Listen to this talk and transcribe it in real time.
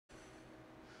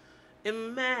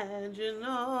Imagine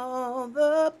all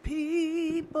the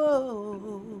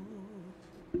people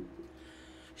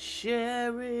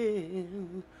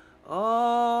sharing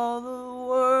all the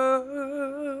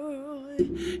world.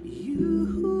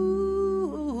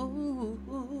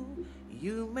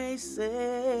 You may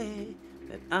say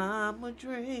that I'm a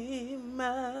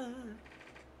dreamer,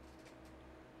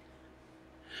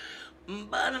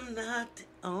 but I'm not the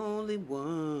only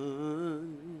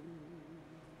one.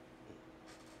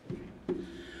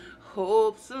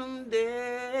 Hope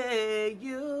someday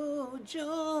you'll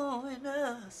join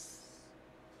us.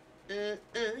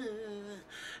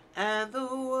 And the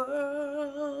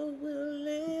world will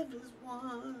live as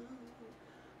one.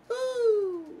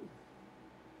 Ooh.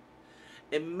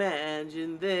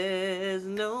 Imagine there's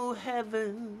no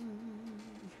heaven.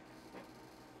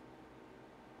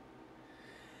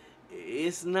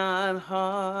 It's not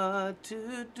hard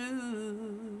to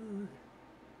do.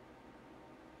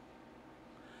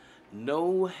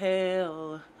 No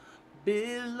hell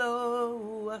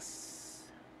below us,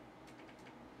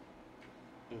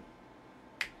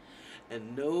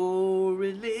 and no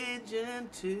religion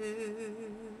too.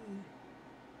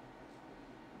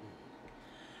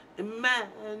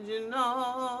 Imagine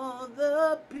all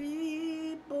the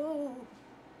people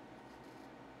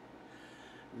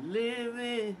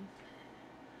living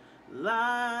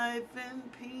life in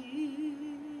peace.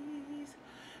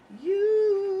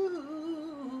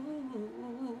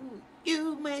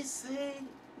 You may say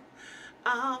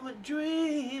I'm a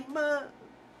dreamer.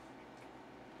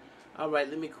 All right,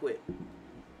 let me quit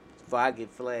before I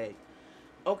get flagged.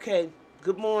 Okay,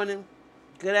 good morning,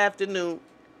 good afternoon,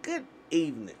 good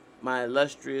evening, my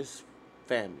illustrious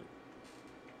family.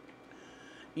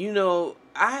 You know,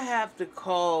 I have to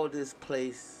call this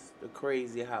place the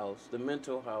crazy house, the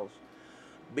mental house,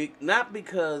 not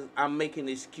because I'm making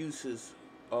excuses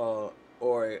or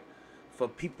for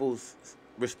people's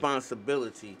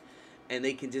responsibility and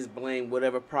they can just blame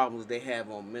whatever problems they have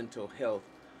on mental health.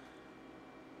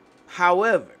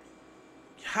 However,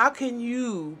 how can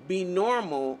you be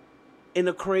normal in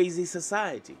a crazy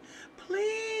society?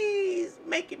 Please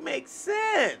make it make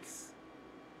sense.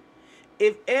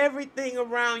 If everything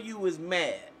around you is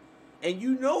mad, and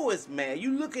you know it's mad,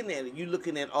 you looking at it, you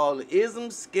looking at all the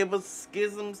isms,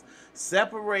 schisms,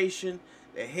 separation,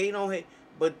 the hate on hate,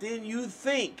 but then you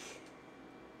think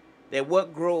that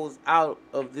what grows out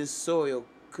of this soil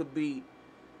could be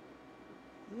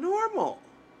normal,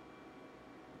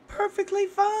 perfectly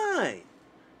fine.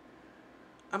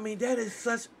 I mean, that is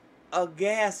such a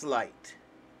gaslight.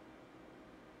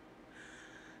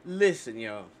 Listen,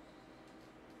 y'all.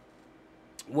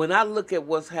 When I look at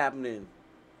what's happening,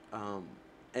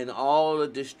 and all the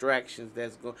distractions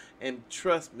that's going, and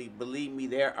trust me, believe me,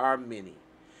 there are many.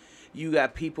 You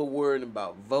got people worrying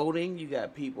about voting. You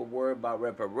got people worried about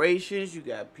reparations. You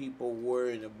got people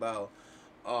worrying about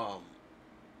um,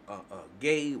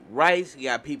 gay rights. You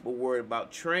got people worried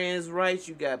about trans rights.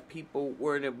 You got people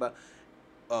worried about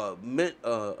uh, med-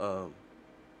 uh, uh,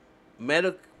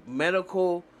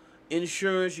 medical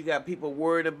insurance. You got people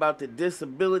worried about the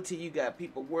disability. You got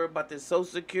people worried about the Social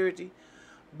Security.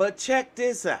 But check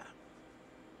this out.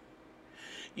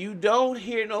 You don't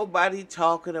hear nobody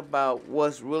talking about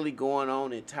what's really going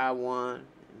on in Taiwan,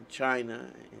 and China,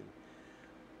 and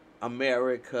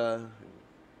America,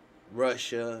 and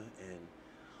Russia, and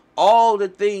all the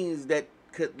things that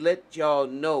could let y'all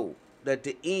know that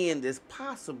the end is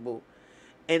possible,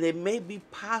 and it may be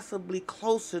possibly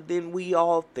closer than we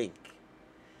all think.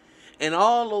 And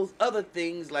all those other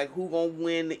things like who gonna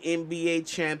win the NBA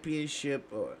championship,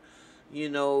 or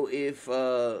if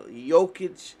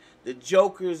Jokic, the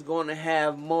Joker, is gonna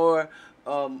have more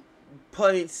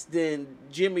points than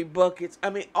Jimmy buckets. I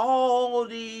mean, all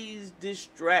these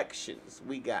distractions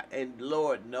we got, and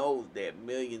Lord knows there are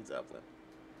millions of them,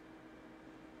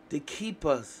 to keep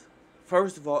us,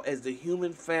 first of all, as the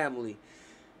human family,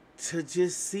 to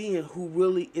just seeing who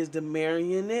really is the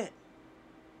marionette.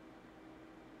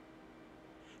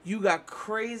 You got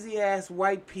crazy ass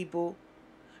white people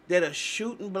that are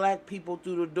shooting black people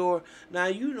through the door. Now,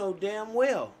 you know damn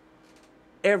well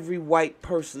every white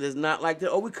person is not like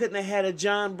that. Oh, we couldn't have had a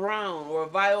John Brown or a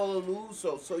Viola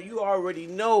Luso. So you already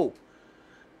know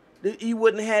that you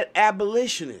wouldn't have had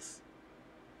abolitionists.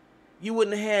 You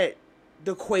wouldn't have had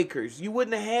the Quakers. You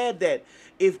wouldn't have had that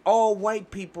if all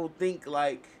white people think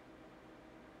like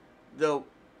the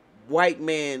white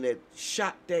man that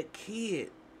shot that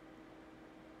kid,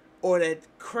 or that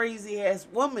crazy ass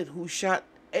woman who shot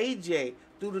AJ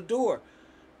through the door.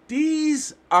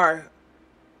 These are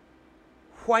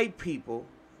white people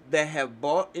that have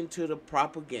bought into the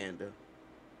propaganda,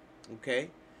 okay?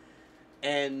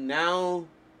 And now,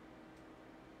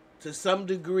 to some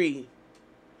degree,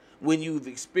 when you've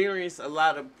experienced a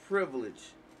lot of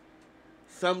privilege,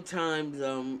 sometimes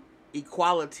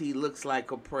equality looks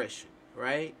like oppression,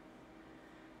 right?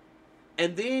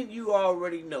 And then you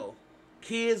already know,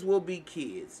 kids will be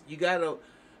kids. You got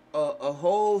a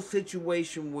whole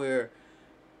situation where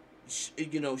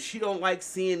she don't like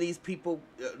seeing these people,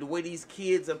 the way these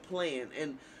kids are playing.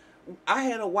 And I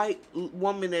had a white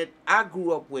woman that I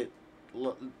grew up with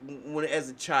when as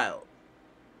a child.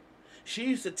 She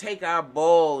used to take our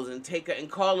balls and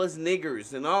call us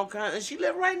niggers and all kinds. And she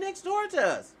lived right next door to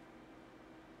us,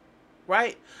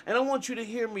 right? And I want you to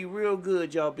hear me real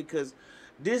good, y'all, because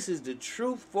this is the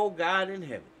truth for God in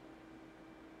heaven.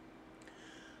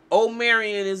 Old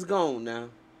Marion is gone now.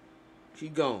 She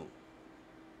gone.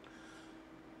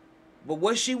 But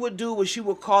what she would do was she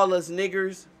would call us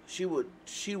niggers. She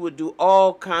would do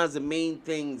all kinds of mean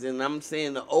things. And I'm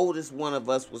saying the oldest one of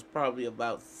us was probably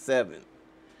about 7.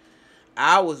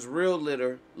 I was real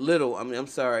little. I'm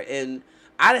sorry. And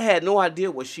I had no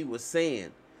idea what she was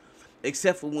saying.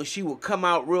 Except for when she would come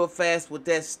out real fast with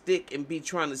that stick and be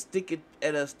trying to stick it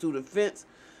at us through the fence.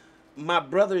 My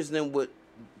brothers then would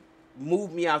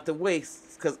move me out the way,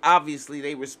 because obviously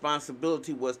their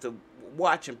responsibility was to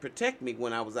watch and protect me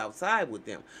when I was outside with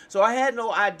them. So I had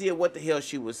no idea what the hell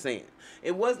she was saying.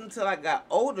 It wasn't until I got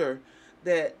older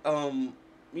that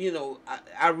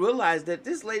I realized that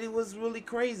this lady was really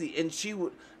crazy, and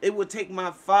it would take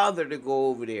my father to go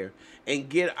over there and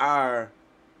get our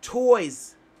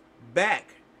toys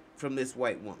back from this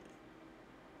white woman.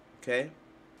 Okay?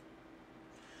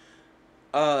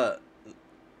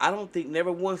 I don't think,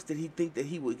 never once did he think that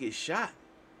he would get shot.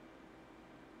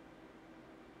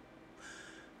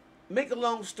 Make a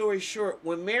long story short,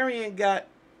 when Marion got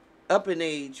up in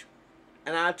age,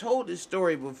 and I told this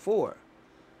story before,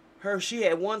 she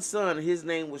had one son, his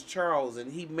name was Charles,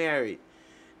 and he married.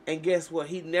 And guess what?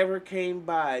 He never came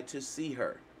by to see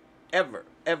her. Ever,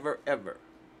 ever, ever.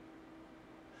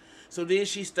 So then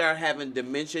she started having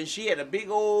dementia. She had a big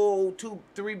old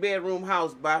 2-3 bedroom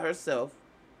house by herself.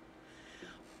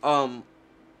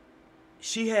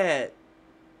 She had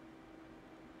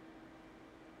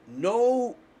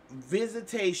no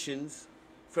visitations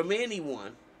from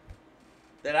anyone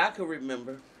that I could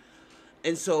remember.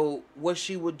 And so what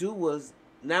she would do was,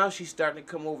 now she's starting to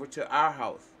come over to our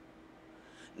house.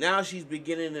 Now she's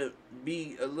beginning to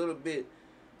be a little bit,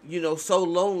 so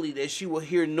lonely that she will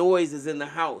hear noises in the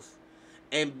house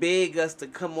and beg us to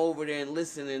come over there and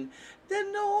listen. And the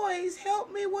noise,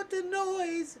 help me with the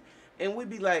noise. And we'd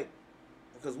be like,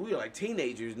 because we were like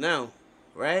teenagers now,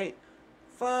 right?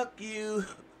 Fuck you.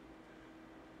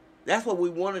 That's what we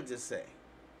wanted to say.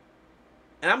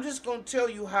 And I'm just going to tell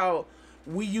you how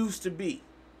we used to be.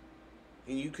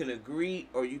 And you can agree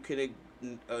or you can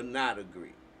not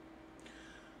agree.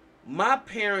 My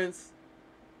parents,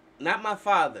 not my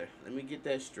father, let me get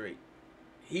that straight.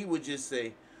 He would just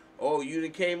say, oh, you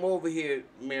done came over here,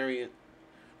 Marion.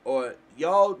 Or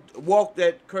y'all walk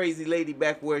that crazy lady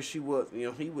back where she was.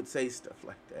 He would say stuff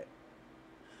like that.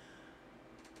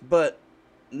 But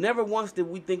never once did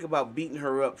we think about beating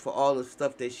her up for all the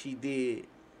stuff that she did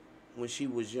when she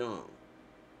was young.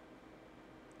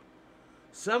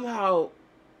 Somehow,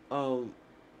 and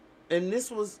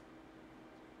this was,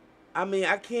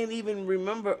 I can't even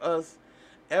remember us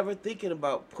ever thinking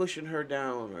about pushing her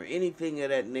down or anything of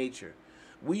that nature.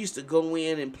 We used to go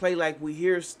in and play like we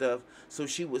hear stuff so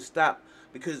she would stop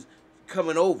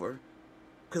coming over,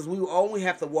 because we would only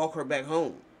have to walk her back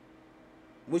home.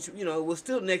 Which, it was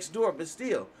still next door, but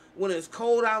still, when it's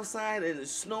cold outside and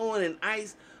it's snowing and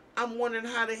ice, I'm wondering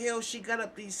how the hell she got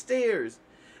up these stairs.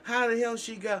 How the hell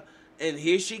she got, and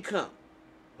here she come.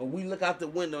 And we look out the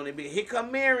window and they be, here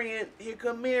come Marion, here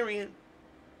come Marion.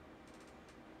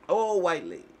 Oh, white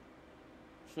lady.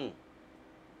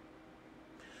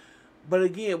 But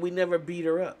again, we never beat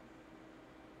her up.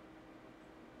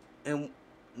 And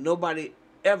nobody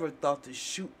ever thought to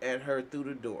shoot at her through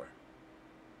the door.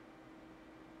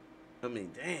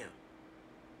 Damn.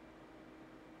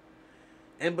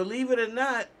 And believe it or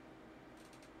not,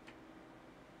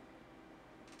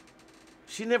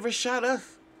 she never shot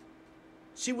us.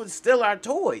 She would steal our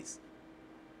toys.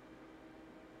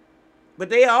 But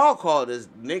they all called us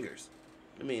niggers.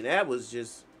 That was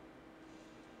just,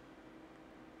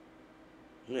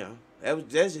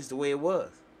 that's just the way it was.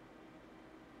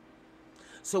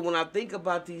 So when I think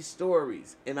about these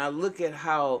stories and I look at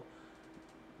how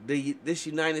this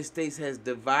United States has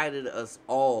divided us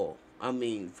all,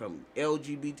 from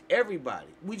LGBT, everybody,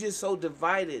 we just so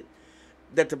divided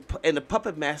that the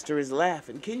puppet master is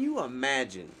laughing. Can you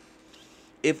imagine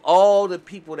If all the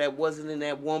people that wasn't in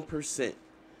that 1%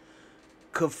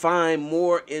 could find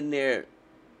more in their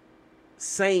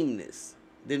sameness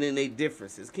than in their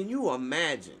differences, can you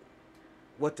imagine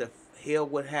what the hell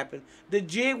would happen? The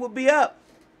jig would be up.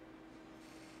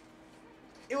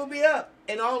 It would be up.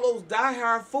 And all those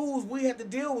diehard fools, we have to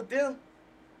deal with them.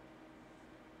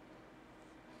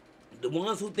 The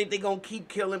ones who think they're going to keep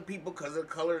killing people because of the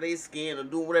color of their skin or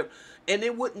doing whatever. And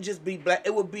it wouldn't just be black.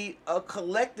 It would be a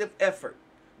collective effort.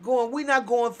 We not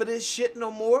going for this shit no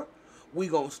more. We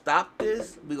going to stop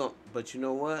this. But you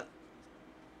know what?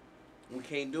 We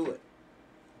can't do it.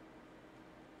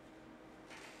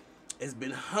 It's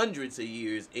been hundreds of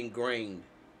years ingrained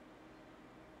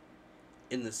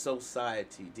in the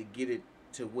society to get it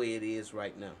to where it is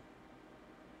right now.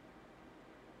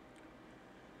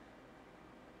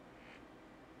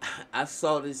 I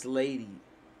saw this lady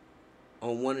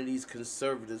on one of these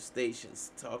conservative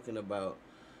stations talking about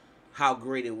how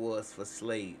great it was for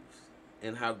slaves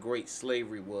and how great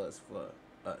slavery was for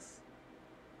us.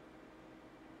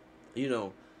 You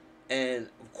know, and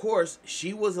of course,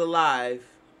 she was alive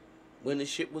when the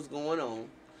shit was going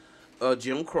on,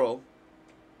 Jim Crow,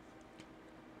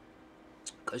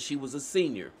 because she was a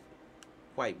senior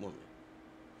white woman.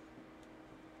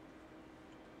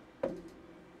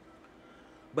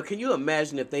 But can you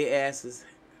imagine if they asses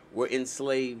were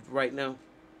enslaved right now?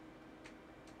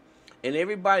 And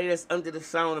everybody that's under the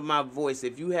sound of my voice,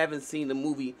 if you haven't seen the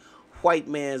movie White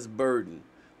Man's Burden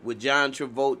with John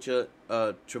Travolta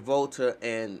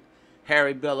and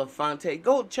Harry Belafonte,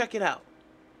 go check it out.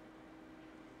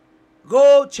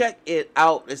 Go check it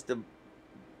out. It's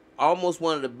almost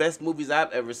one of the best movies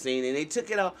I've ever seen. And they took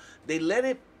it out. They let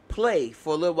it play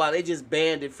for a little while. They just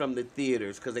banned it from the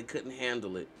theaters because they couldn't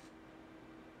handle it.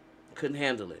 Couldn't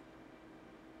handle it.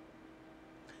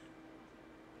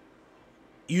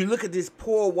 You look at this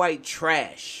poor white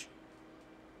trash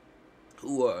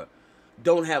who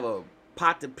don't have a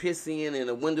pot to piss in and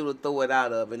a window to throw it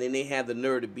out of, and then they have the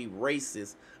nerve to be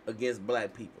racist against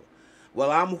black people.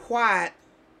 Well, I'm white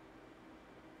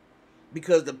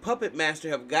because the puppet master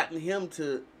have gotten him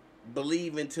to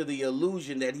believe into the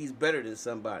illusion that he's better than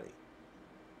somebody.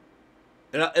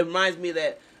 And it reminds me of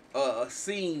that a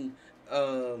scene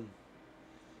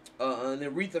an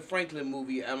Aretha Franklin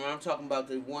movie. I'm talking about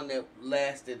the one that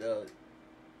lasted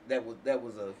that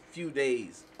was a few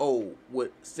days old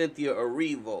with Cynthia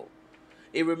Erivo.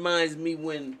 It reminds me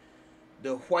when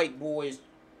the white boys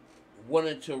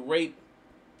wanted to rape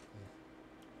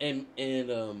and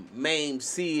maim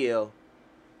CL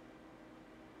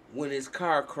when his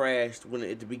car crashed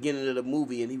at the beginning of the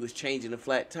movie and he was changing a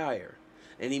flat tire,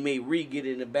 and he made Reed get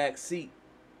in the back seat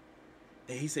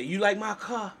and he said, "You like my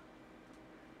car?"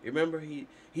 You remember? He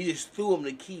just threw him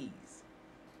the keys.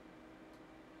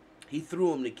 He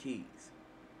threw him the keys.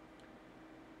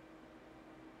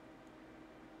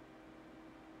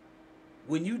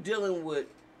 When you dealing with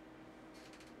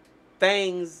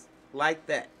things like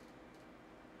that,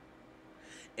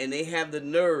 and they have the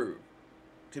nerve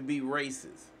to be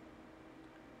racist,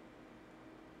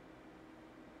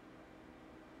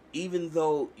 even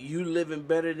though you living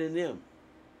better than them,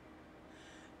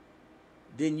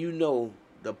 then you know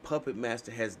the puppet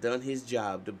master has done his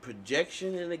job. The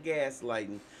projection and the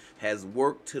gaslighting has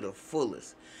worked to the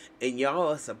fullest. And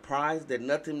y'all are surprised that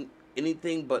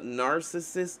anything but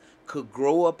narcissists could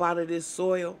grow up out of this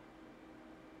soil?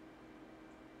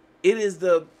 It is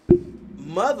the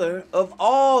mother of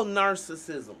all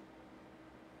narcissism.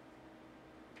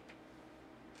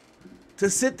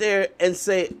 To sit there and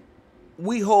say,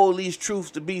 we hold these truths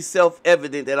to be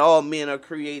self-evident that all men are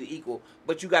created equal,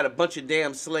 but you got a bunch of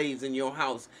damn slaves in your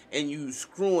house and you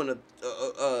screwing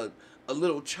a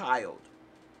little child,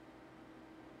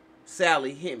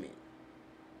 Sally Heming.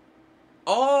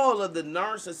 All of the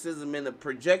narcissism and the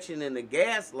projection and the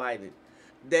gaslighting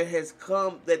that has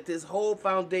come, that this whole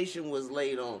foundation was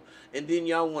laid on, and then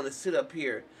y'all want to sit up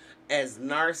here as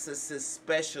narcissist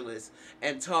specialists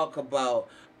and talk about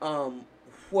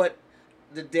what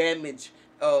the damage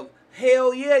of,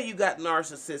 hell yeah, you got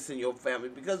narcissists in your family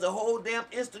because the whole damn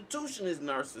institution is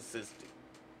narcissistic.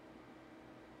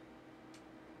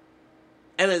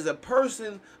 And as a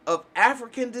person of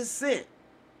African descent,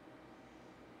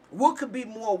 what could be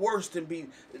more worse than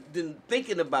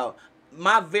thinking about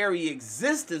my very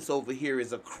existence over here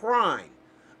is a crime,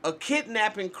 a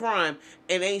kidnapping crime,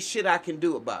 and ain't shit I can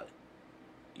do about it.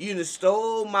 You done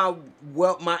stole my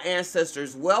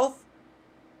ancestors' wealth.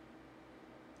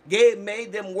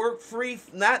 Made them work free,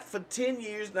 not for 10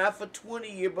 years, not for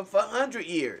 20 years, but for 100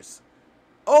 years.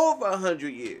 Over 100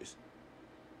 years.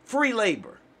 Free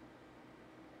labor.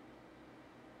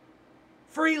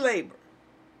 Free labor.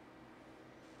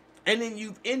 And then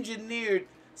you've engineered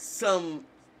some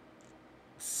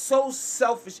so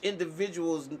selfish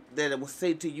individuals that will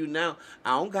say to you now,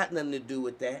 I don't got nothing to do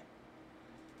with that.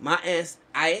 My answer,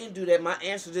 I ain't do that. My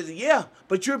answer is yeah,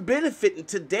 but you're benefiting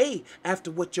today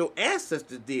after what your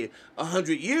ancestors did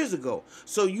 100 years ago.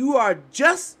 So you are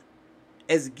just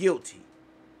as guilty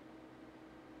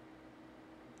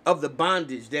of the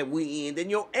bondage that we in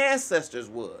than your ancestors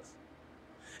was.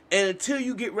 And until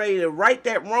you get ready to right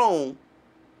that wrong,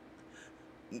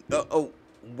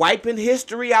 wiping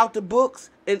history out the books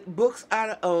and books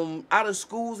out of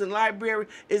schools and library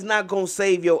is not gonna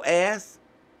save your ass.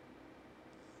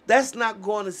 That's not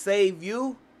going to save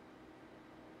you.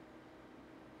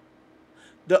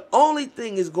 The only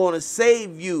thing is going to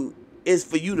save you is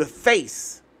for you to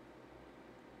face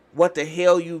what the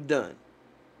hell you've done.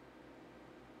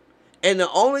 And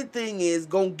the only thing is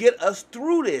going to get us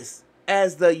through this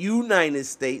as the United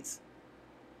States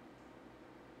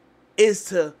is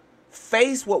to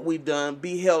face what we've done,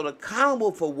 be held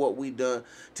accountable for what we've done,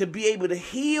 to be able to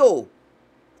heal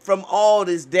from all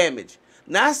this damage.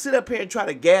 Not sit up here and try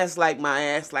to gaslight my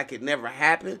ass like it never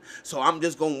happened, so I'm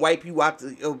just going to wipe you out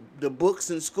the books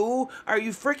in school. Are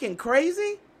you freaking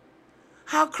crazy?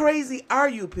 How crazy are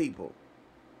you people?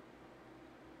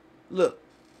 Look,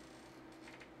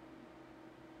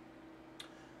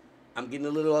 I'm getting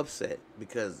a little upset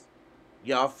because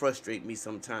y'all frustrate me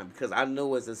sometimes, because I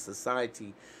know as a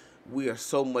society we are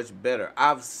so much better.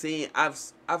 I've seen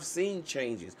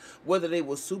changes, whether they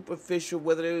were superficial,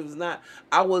 whether it was not.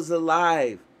 I was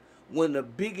alive when the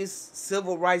biggest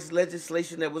civil rights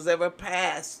legislation that was ever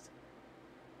passed,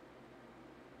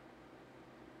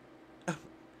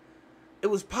 it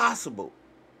was possible.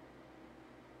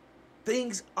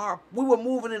 We were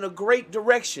moving in a great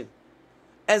direction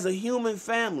as a human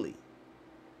family.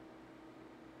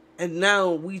 And now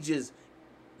we just,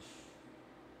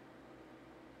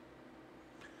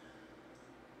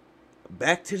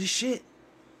 back to the shit,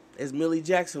 as Millie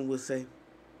Jackson would say.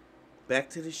 Back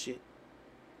to the shit.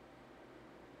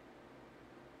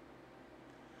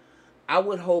 I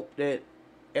would hope that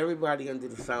everybody under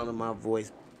the sound of my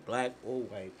voice, black or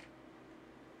white,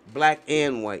 black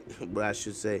and white, but I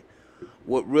should say,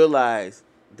 would realize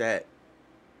that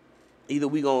either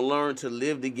we gonna learn to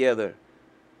live together,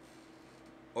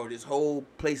 or this whole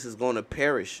place is gonna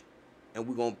perish, and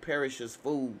we're gonna perish as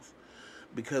fools.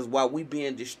 Because while we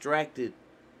being distracted,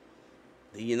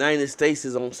 the United States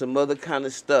is on some other kind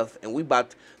of stuff, and we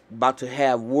about to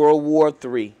have World War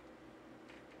III.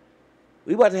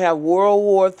 We about to have World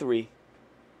War III.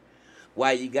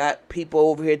 While you got people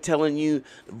over here telling you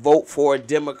vote for a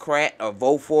Democrat or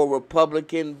vote for a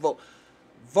Republican,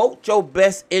 vote your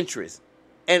best interest,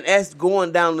 and that's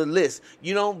going down the list.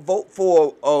 You don't vote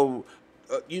for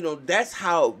that's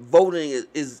how voting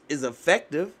is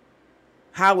effective.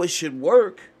 How it should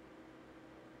work.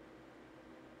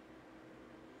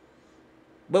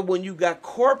 But when you got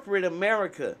corporate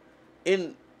America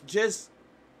just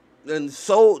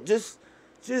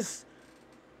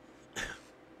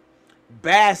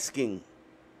basking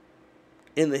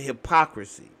in the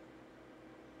hypocrisy,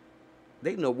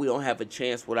 they know we don't have a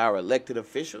chance with our elected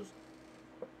officials.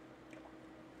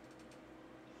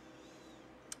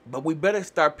 But we better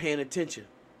start paying attention.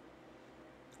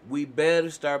 We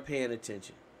better start paying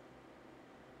attention.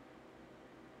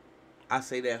 I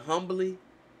say that humbly,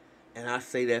 and I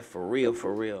say that for real,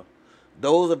 for real.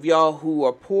 Those of y'all who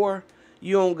are poor,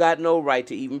 you don't got no right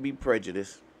to even be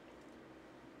prejudiced.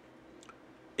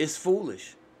 It's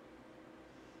foolish.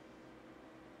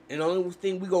 And the only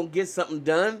thing we're going to get something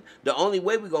done, the only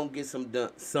way we're going to get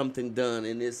something done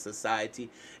in this society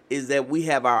is that we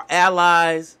have our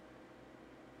allies,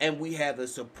 and we have the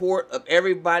support of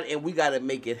everybody, and we got to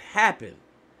make it happen.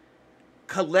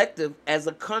 Collective as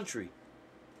a country.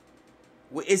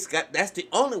 That's the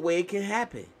only way it can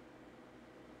happen.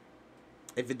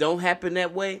 If it don't happen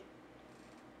that way,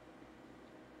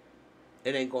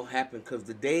 it ain't going to happen, because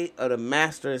the day of the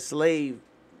master and slave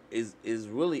is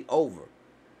really over.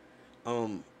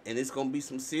 And it's going to be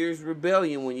some serious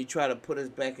rebellion when you try to put us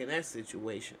back in that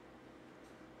situation.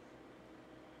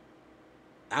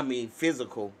 I mean,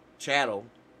 physical, chattel.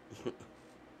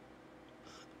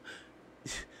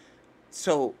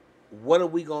 So, what are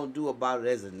we going to do about it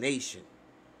as a nation?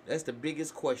 That's the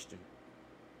biggest question.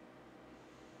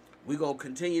 We going to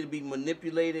continue to be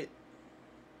manipulated,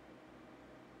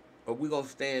 or we going to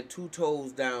stand 2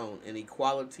 toes down in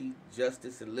equality,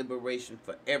 justice, and liberation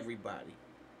for everybody?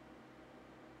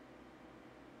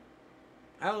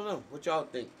 I don't know. What y'all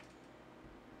think?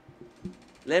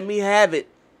 Let me have it.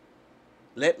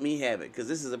 Let me have it, because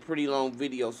this is a pretty long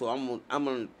video, so I'm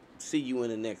gonna see you in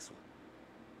the next one.